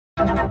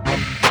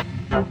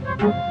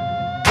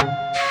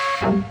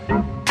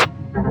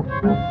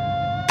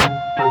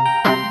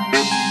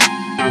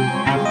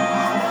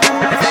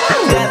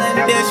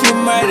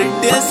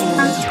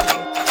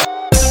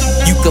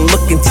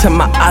into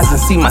my eyes and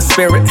see my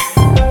spirit.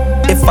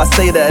 If I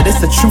say that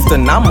it's the truth,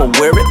 then I'ma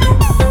wear it.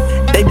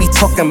 They be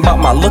talking about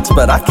my looks,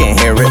 but I can't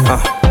hear it.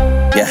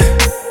 Yeah,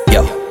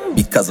 yo,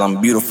 because I'm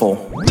beautiful.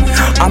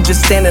 I'm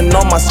just standing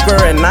on my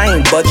square and I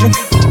ain't budging.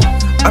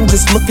 I'm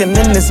just looking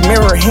in this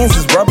mirror, hands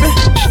is rubbing.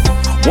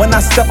 When I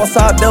step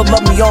outside, they'll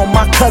love me on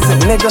my cousin,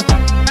 nigga.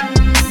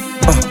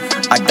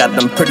 I got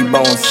them pretty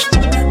bones.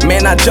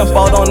 Man, I jump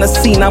out on the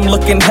scene, I'm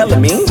looking hella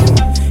mean.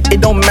 It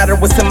don't matter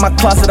what's in my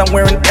closet, I'm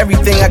wearing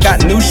everything. I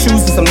got new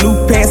shoes and some new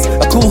pants,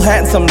 a cool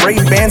hat and some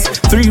Ray-Bans,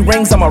 3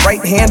 rings on my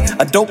right hand,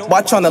 a dope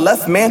watch on the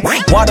left, man.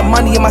 Water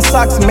money in my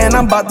socks, man,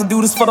 I'm about to do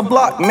this for the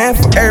block, man.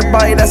 For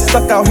everybody that's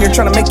stuck out here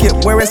trying to make it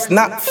where it's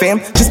not, fam,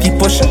 just keep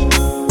pushing.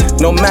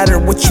 No matter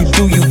what you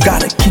do, you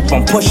gotta keep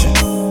on pushing.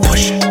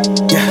 Pushing,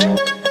 yeah,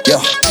 yo.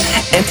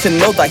 And to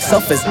know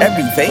thyself is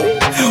everything.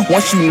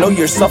 Once you know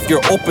yourself,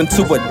 you're open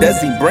to what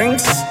Desi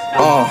brings.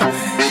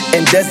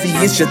 And Desi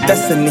is your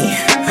destiny.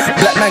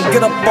 Black man,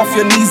 get up off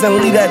your knees and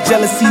leave that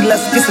jealousy.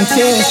 Let's get some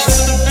change.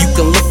 You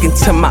can look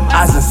into my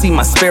eyes and see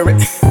my spirit.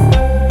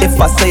 If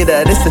I say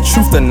that it's the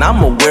truth, then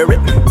I'ma wear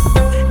it.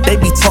 They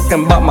be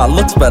talking about my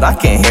looks, but I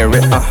can't hear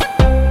it.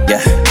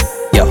 Yeah,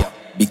 yo,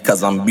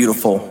 because I'm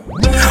beautiful.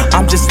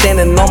 I'm just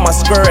standing on my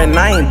square and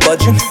I ain't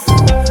budging.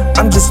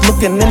 I'm just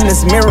looking in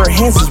this mirror,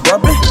 hands is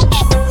rubbing.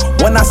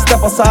 When I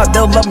step outside,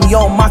 they'll love me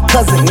on my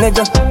cousin,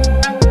 nigga.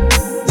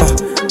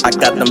 I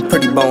got them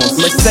pretty bones.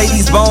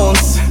 Mercedes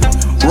bones.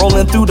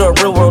 Rolling through the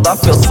real world, I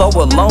feel so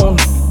alone.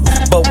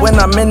 But when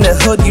I'm in the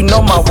hood, you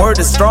know my word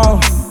is strong.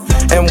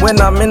 And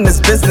when I'm in this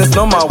business,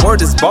 know my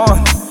word is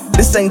bond.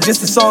 This ain't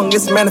just a song,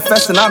 it's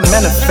manifesting, I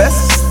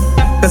manifest.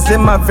 Cause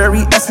in my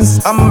very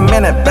essence, I'm a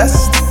man at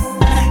best.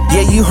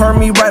 Yeah, you heard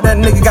me right, that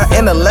nigga got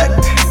intellect.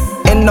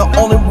 And the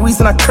only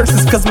reason I curse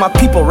is cause my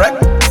people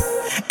wrecked.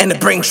 And the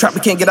brain trap,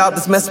 we can't get out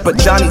this mess, but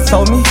Johnny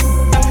told me,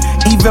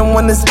 even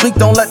when it's bleak,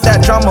 don't let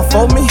that drama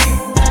fold me.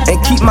 And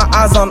keep my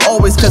eyes on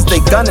always, cause they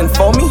gunning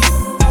for me.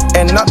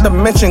 And not to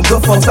mention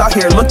good folks out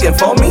here looking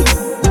for me.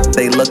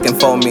 They looking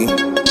for me.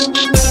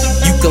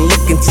 You can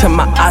look into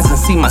my eyes and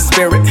see my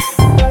spirit.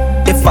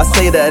 If I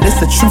say that it's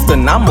the truth,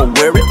 then I'ma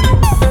wear it.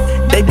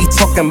 They be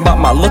talking about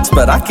my looks,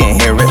 but I can't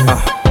hear it.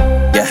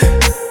 Yeah,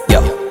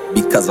 yo,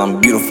 because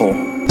I'm beautiful.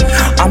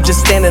 I'm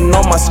just standing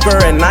on my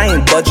square and I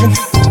ain't budging.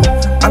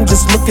 I'm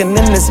just looking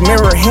in this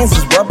mirror, hands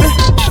is rubbing.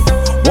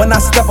 When I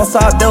step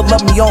outside, they'll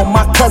love me on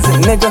my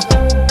cousin, nigga.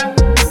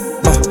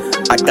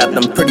 I got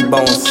them pretty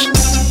bones.